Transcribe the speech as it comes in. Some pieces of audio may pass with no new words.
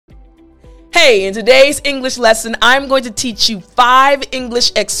Hey, in today's English lesson, I'm going to teach you 5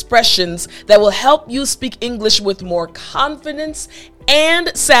 English expressions that will help you speak English with more confidence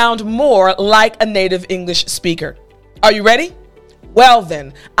and sound more like a native English speaker. Are you ready? Well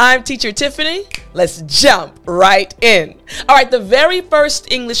then, I'm Teacher Tiffany. Let's jump right in. All right, the very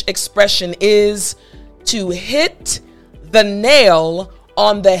first English expression is to hit the nail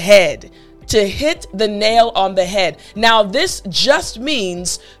on the head. To hit the nail on the head. Now, this just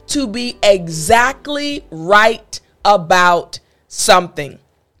means to be exactly right about something.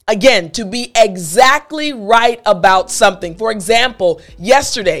 Again, to be exactly right about something. For example,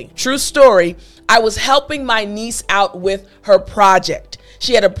 yesterday, true story, I was helping my niece out with her project.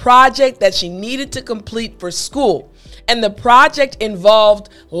 She had a project that she needed to complete for school. And the project involved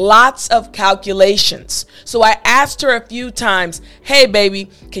lots of calculations. So I asked her a few times, hey baby,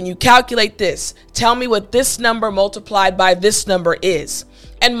 can you calculate this? Tell me what this number multiplied by this number is.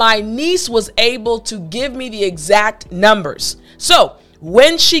 And my niece was able to give me the exact numbers. So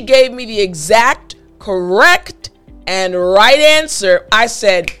when she gave me the exact, correct, and right answer, I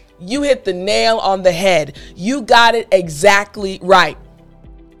said, you hit the nail on the head. You got it exactly right.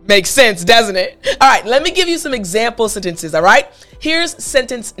 Makes sense, doesn't it? All right, let me give you some example sentences, all right? Here's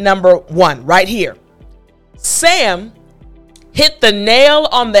sentence number 1 right here. Sam hit the nail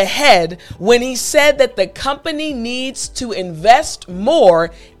on the head when he said that the company needs to invest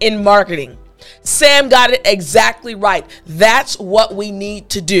more in marketing. Sam got it exactly right. That's what we need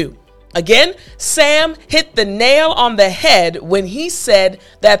to do. Again, Sam hit the nail on the head when he said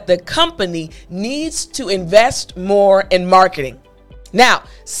that the company needs to invest more in marketing. Now,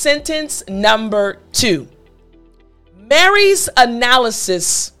 sentence number 2. Mary's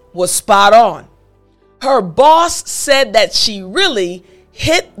analysis was spot on. Her boss said that she really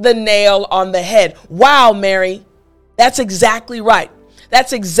hit the nail on the head. Wow, Mary, that's exactly right.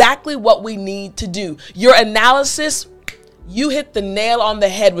 That's exactly what we need to do. Your analysis, you hit the nail on the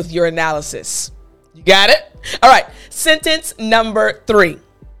head with your analysis. You got it? All right, sentence number 3.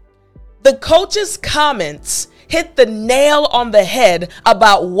 The coach's comments hit the nail on the head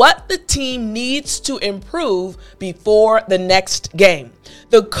about what the team needs to improve before the next game.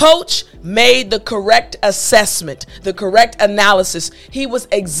 The coach made the correct assessment, the correct analysis. He was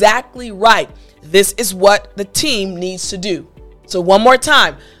exactly right. This is what the team needs to do. So one more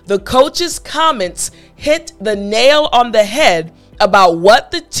time, the coach's comments hit the nail on the head about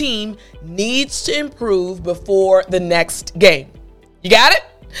what the team needs to improve before the next game. You got it?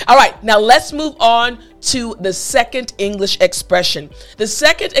 All right, now let's move on to the second English expression. The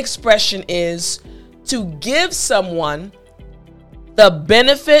second expression is to give someone the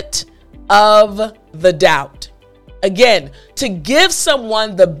benefit of the doubt. Again, to give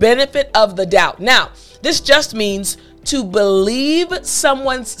someone the benefit of the doubt. Now, this just means to believe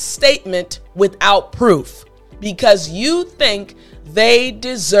someone's statement without proof because you think they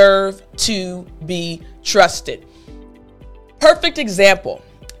deserve to be trusted. Perfect example.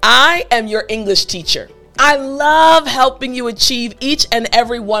 I am your English teacher. I love helping you achieve each and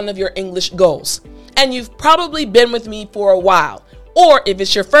every one of your English goals. And you've probably been with me for a while. Or if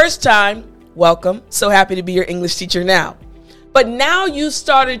it's your first time, welcome. So happy to be your English teacher now. But now you've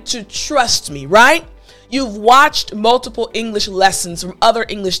started to trust me, right? You've watched multiple English lessons from other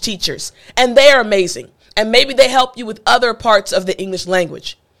English teachers, and they are amazing. And maybe they help you with other parts of the English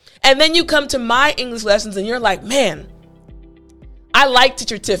language. And then you come to my English lessons and you're like, man, I like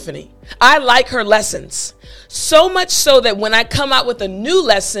Teacher Tiffany. I like her lessons. So much so that when I come out with a new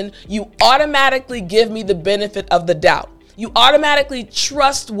lesson, you automatically give me the benefit of the doubt. You automatically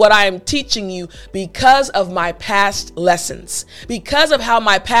trust what I am teaching you because of my past lessons. Because of how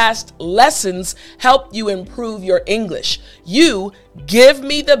my past lessons help you improve your English. You give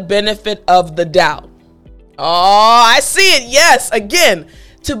me the benefit of the doubt. Oh, I see it. Yes. Again,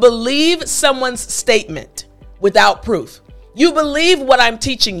 to believe someone's statement without proof. You believe what I'm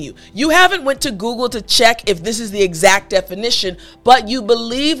teaching you. You haven't went to Google to check if this is the exact definition, but you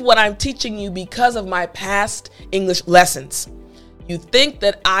believe what I'm teaching you because of my past English lessons. You think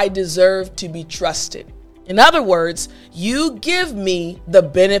that I deserve to be trusted. In other words, you give me the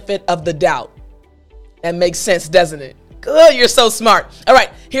benefit of the doubt. That makes sense, doesn't it? Good, you're so smart. All right,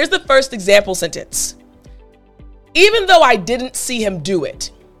 here's the first example sentence. Even though I didn't see him do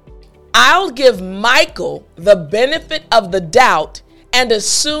it, I'll give Michael the benefit of the doubt and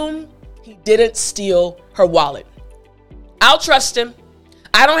assume he didn't steal her wallet. I'll trust him.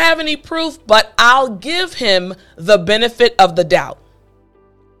 I don't have any proof, but I'll give him the benefit of the doubt.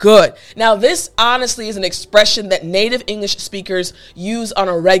 Good. Now, this honestly is an expression that native English speakers use on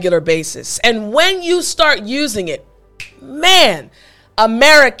a regular basis. And when you start using it, man,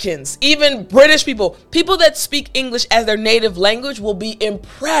 Americans, even British people, people that speak English as their native language will be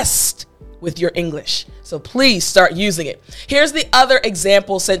impressed with your English. So please start using it. Here's the other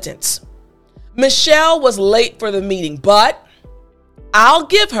example sentence. Michelle was late for the meeting, but I'll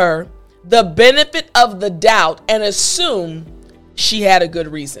give her the benefit of the doubt and assume she had a good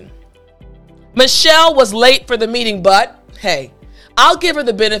reason. Michelle was late for the meeting, but hey, I'll give her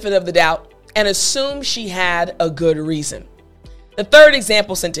the benefit of the doubt and assume she had a good reason. The third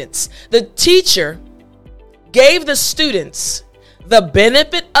example sentence. The teacher gave the students the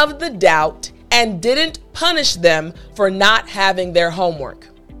benefit of the doubt and didn't punish them for not having their homework.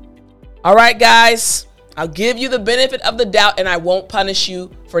 All right, guys, I'll give you the benefit of the doubt and I won't punish you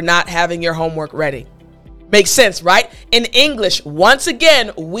for not having your homework ready. Makes sense, right? In English, once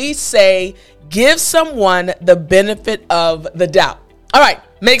again, we say give someone the benefit of the doubt. All right,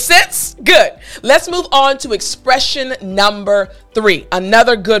 makes sense? Good. Let's move on to expression number 3,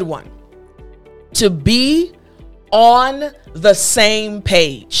 another good one. To be on the same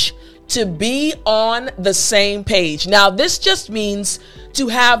page. To be on the same page. Now, this just means to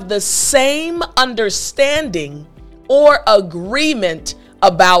have the same understanding or agreement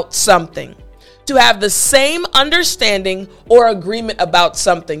about something. To have the same understanding or agreement about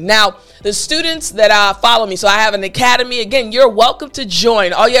something. Now, the students that follow me, so I have an academy. Again, you're welcome to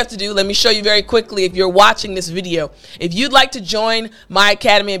join. All you have to do, let me show you very quickly if you're watching this video. If you'd like to join my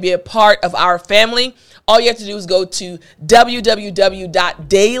academy and be a part of our family, all you have to do is go to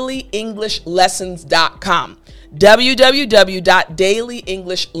www.dailyenglishLessons.com.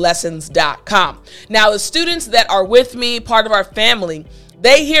 www.dailyenglishLessons.com. Now, the students that are with me, part of our family,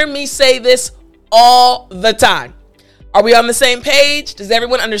 they hear me say this all the time. Are we on the same page? Does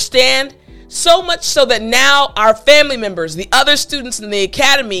everyone understand? So much so that now our family members, the other students in the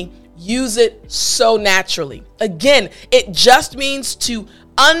academy, use it so naturally. Again, it just means to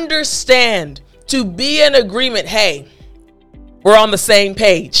understand, to be in agreement. Hey, we're on the same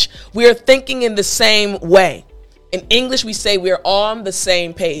page. We're thinking in the same way. In English, we say we're on the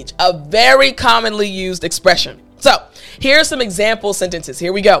same page, a very commonly used expression. So here are some example sentences.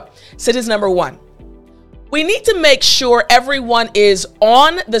 Here we go. Sentence number 1. We need to make sure everyone is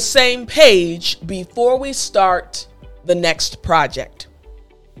on the same page before we start the next project.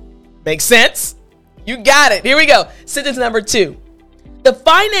 Makes sense? You got it. Here we go. Sentence number 2. The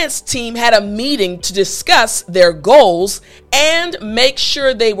finance team had a meeting to discuss their goals and make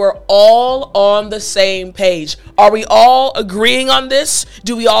sure they were all on the same page. Are we all agreeing on this?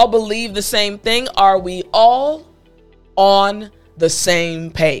 Do we all believe the same thing? Are we all on the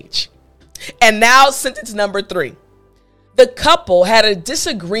same page? And now sentence number 3. The couple had a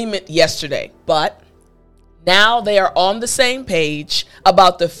disagreement yesterday, but now they are on the same page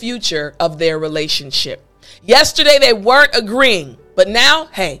about the future of their relationship. Yesterday they weren't agreeing, but now,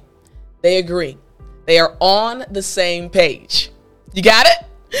 hey, they agree. They are on the same page. You got it?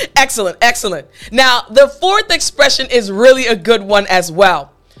 Excellent, excellent. Now, the fourth expression is really a good one as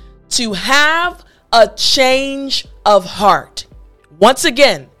well. To have a change of heart. Once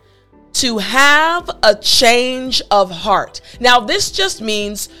again, to have a change of heart. Now, this just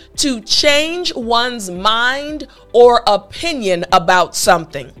means to change one's mind or opinion about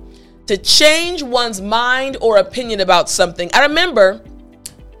something. To change one's mind or opinion about something. I remember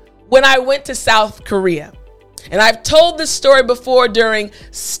when I went to South Korea, and I've told this story before during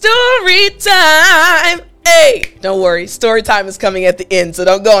story time. Hey, don't worry, story time is coming at the end, so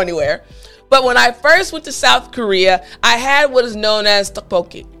don't go anywhere. But when I first went to South Korea, I had what is known as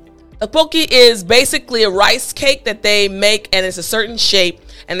tteokbokki. Tteokbokki is basically a rice cake that they make, and it's a certain shape,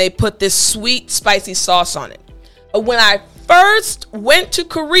 and they put this sweet, spicy sauce on it. But when I first went to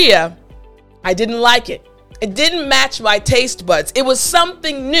Korea, I didn't like it. It didn't match my taste buds. It was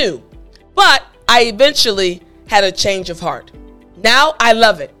something new, but I eventually had a change of heart. Now I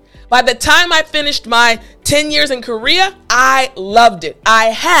love it. By the time I finished my 10 years in Korea, I loved it. I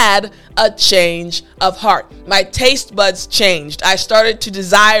had a change of heart. My taste buds changed. I started to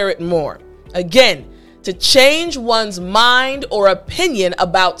desire it more. Again, to change one's mind or opinion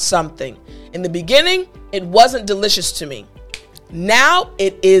about something. In the beginning, it wasn't delicious to me. Now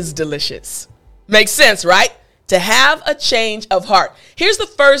it is delicious. Makes sense, right? To have a change of heart. Here's the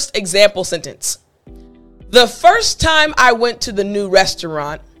first example sentence. The first time I went to the new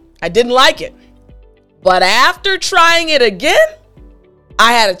restaurant, I didn't like it. But after trying it again,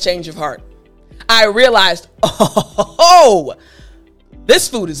 I had a change of heart. I realized, oh, this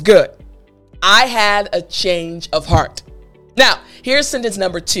food is good. I had a change of heart. Now, here's sentence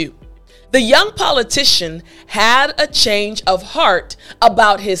number 2. The young politician had a change of heart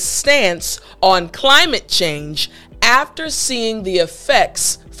about his stance on climate change after seeing the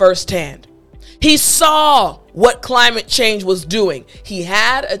effects firsthand. He saw what climate change was doing. He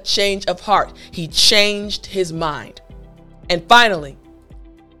had a change of heart. He changed his mind. And finally,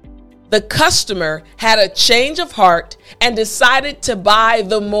 the customer had a change of heart and decided to buy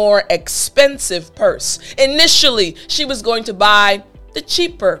the more expensive purse. Initially, she was going to buy the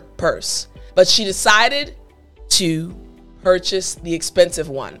cheaper purse, but she decided to purchase the expensive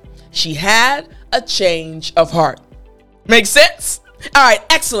one. She had a change of heart. Make sense? All right,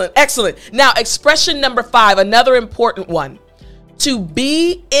 excellent, excellent. Now, expression number 5, another important one. To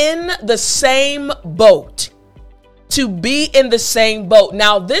be in the same boat. To be in the same boat.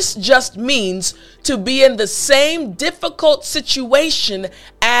 Now, this just means to be in the same difficult situation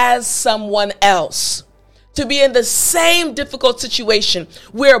as someone else. To be in the same difficult situation.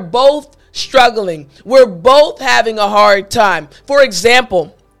 We're both struggling. We're both having a hard time. For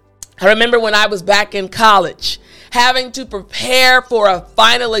example, I remember when I was back in college, having to prepare for a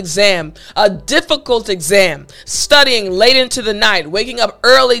final exam, a difficult exam, studying late into the night, waking up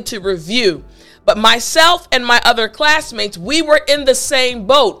early to review. But myself and my other classmates, we were in the same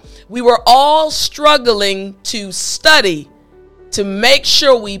boat. We were all struggling to study to make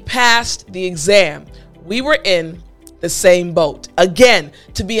sure we passed the exam. We were in the same boat. Again,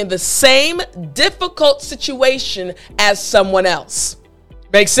 to be in the same difficult situation as someone else.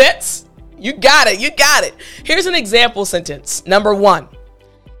 Make sense? You got it. You got it. Here's an example sentence. Number 1.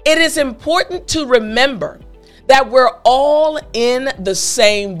 It is important to remember that we're all in the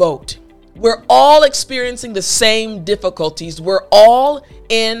same boat. We're all experiencing the same difficulties. We're all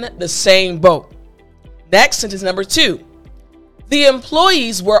in the same boat. Next sentence, number 2. The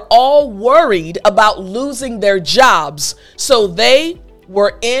employees were all worried about losing their jobs, so they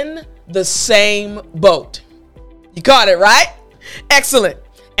were in the same boat. You caught it, right? Excellent.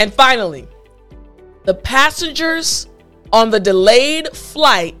 And finally, the passengers on the delayed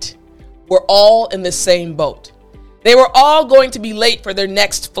flight were all in the same boat. They were all going to be late for their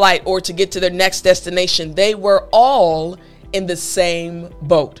next flight or to get to their next destination. They were all in the same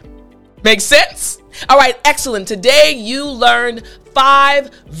boat. Make sense? All right, excellent. Today you learned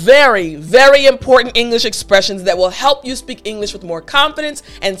 5 very, very important English expressions that will help you speak English with more confidence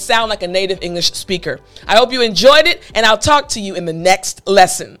and sound like a native English speaker. I hope you enjoyed it, and I'll talk to you in the next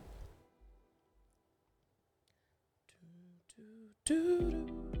lesson.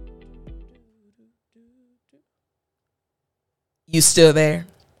 You still there?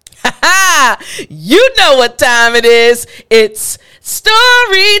 You know what time it is. It's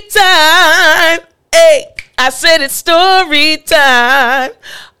story time. Hey, I said it's story time.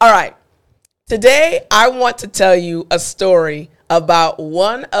 All right. Today, I want to tell you a story about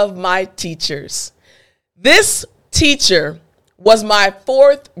one of my teachers. This teacher was my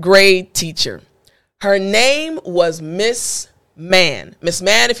 4th grade teacher. Her name was Miss Mann. Miss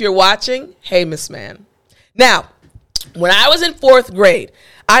Mann, if you're watching, hey, Miss Mann. Now, when I was in 4th grade,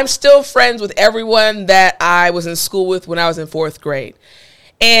 I'm still friends with everyone that I was in school with when I was in 4th grade.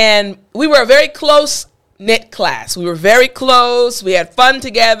 And we were a very close-knit class. We were very close. We had fun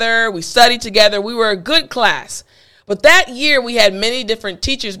together. We studied together. We were a good class. But that year, we had many different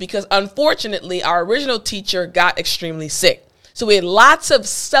teachers because, unfortunately, our original teacher got extremely sick. So we had lots of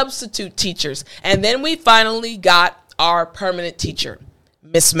substitute teachers. And then we finally got our permanent teacher,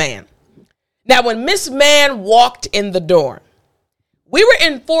 Miss Mann. Now, when Miss Mann walked in the door, we were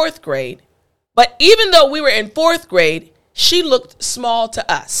in 4th grade, but even though we were in 4th grade, she looked small to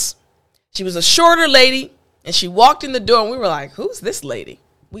us. She was a shorter lady, and she walked in the door, and we were like, who's this lady?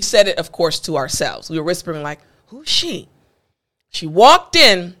 We said it, of course, to ourselves. We were whispering like, who's she? She walked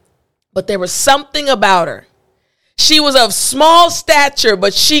in, but there was something about her. She was of small stature,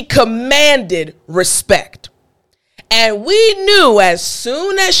 but she commanded respect. And we knew as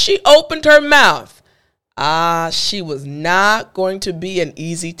soon as she opened her mouth, she was not going to be an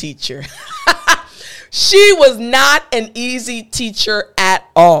easy teacher. She was not an easy teacher at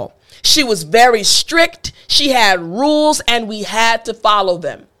all. She was very strict. She had rules, and we had to follow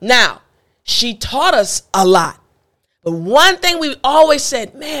them. Now, she taught us a lot. But one thing we always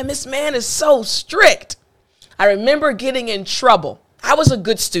said, man, Miss Mann is so strict. I remember getting in trouble. I was a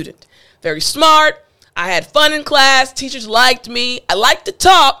good student, very smart. I had fun in class. Teachers liked me. I liked to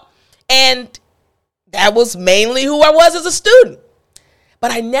talk. And that was mainly who I was as a student.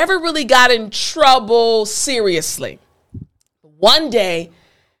 But I never really got in trouble seriously. One day,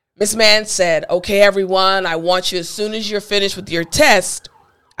 Miss Mann said, okay, everyone, I want you, as soon as you're finished with your test,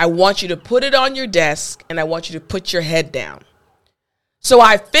 I want you to put it on your desk and I want you to put your head down. So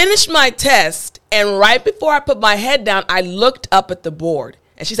I finished my test, and right before I put my head down, I looked up at the board.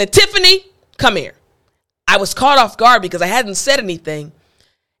 And she said, Tiffany, come here. I was caught off guard because I hadn't said anything.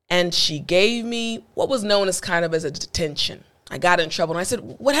 And she gave me what was known as kind of as a detention. I got in trouble. And I said,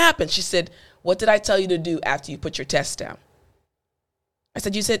 what happened? She said, what did I tell you to do after you put your test down? I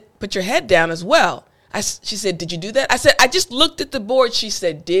said, you said put your head down as well. She said, did you do that? I said, I just looked at the board. She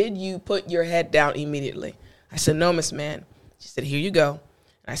said, did you put your head down immediately? I said, no, Miss Mann. She said, here you go.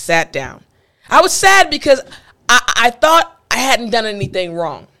 And I sat down. I was sad because I thought I hadn't done anything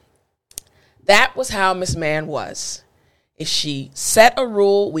wrong. That was how Miss Mann was. If she set a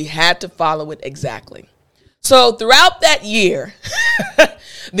rule, we had to follow it exactly. So throughout that year,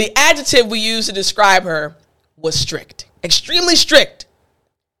 the adjective we used to describe her was strict, extremely strict.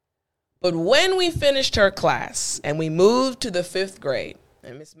 But when we finished her class and we moved to the 5th grade,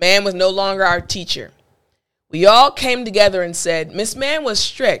 and Miss Mann was no longer our teacher, we all came together and said, Miss Mann was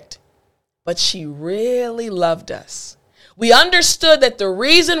strict, but she really loved us. We understood that the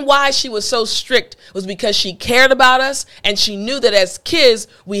reason why she was so strict was because she cared about us, and she knew that as kids,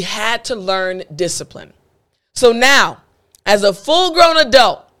 we had to learn discipline. So now, as a full-grown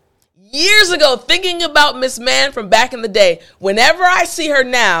adult, years ago, thinking about Miss Mann from back in the day, whenever I see her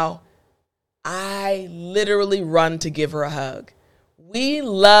now, I literally run to give her a hug. We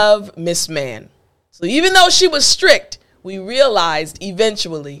love Miss Mann. So even though she was strict, we realized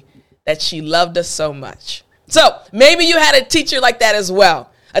eventually that she loved us so much. So maybe you had a teacher like that as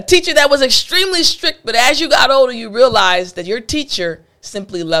well. A teacher that was extremely strict, but as you got older, you realized that your teacher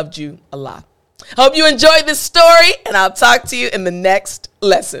simply loved you a lot. Hope you enjoyed this story, and I'll talk to you in the next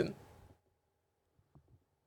lesson.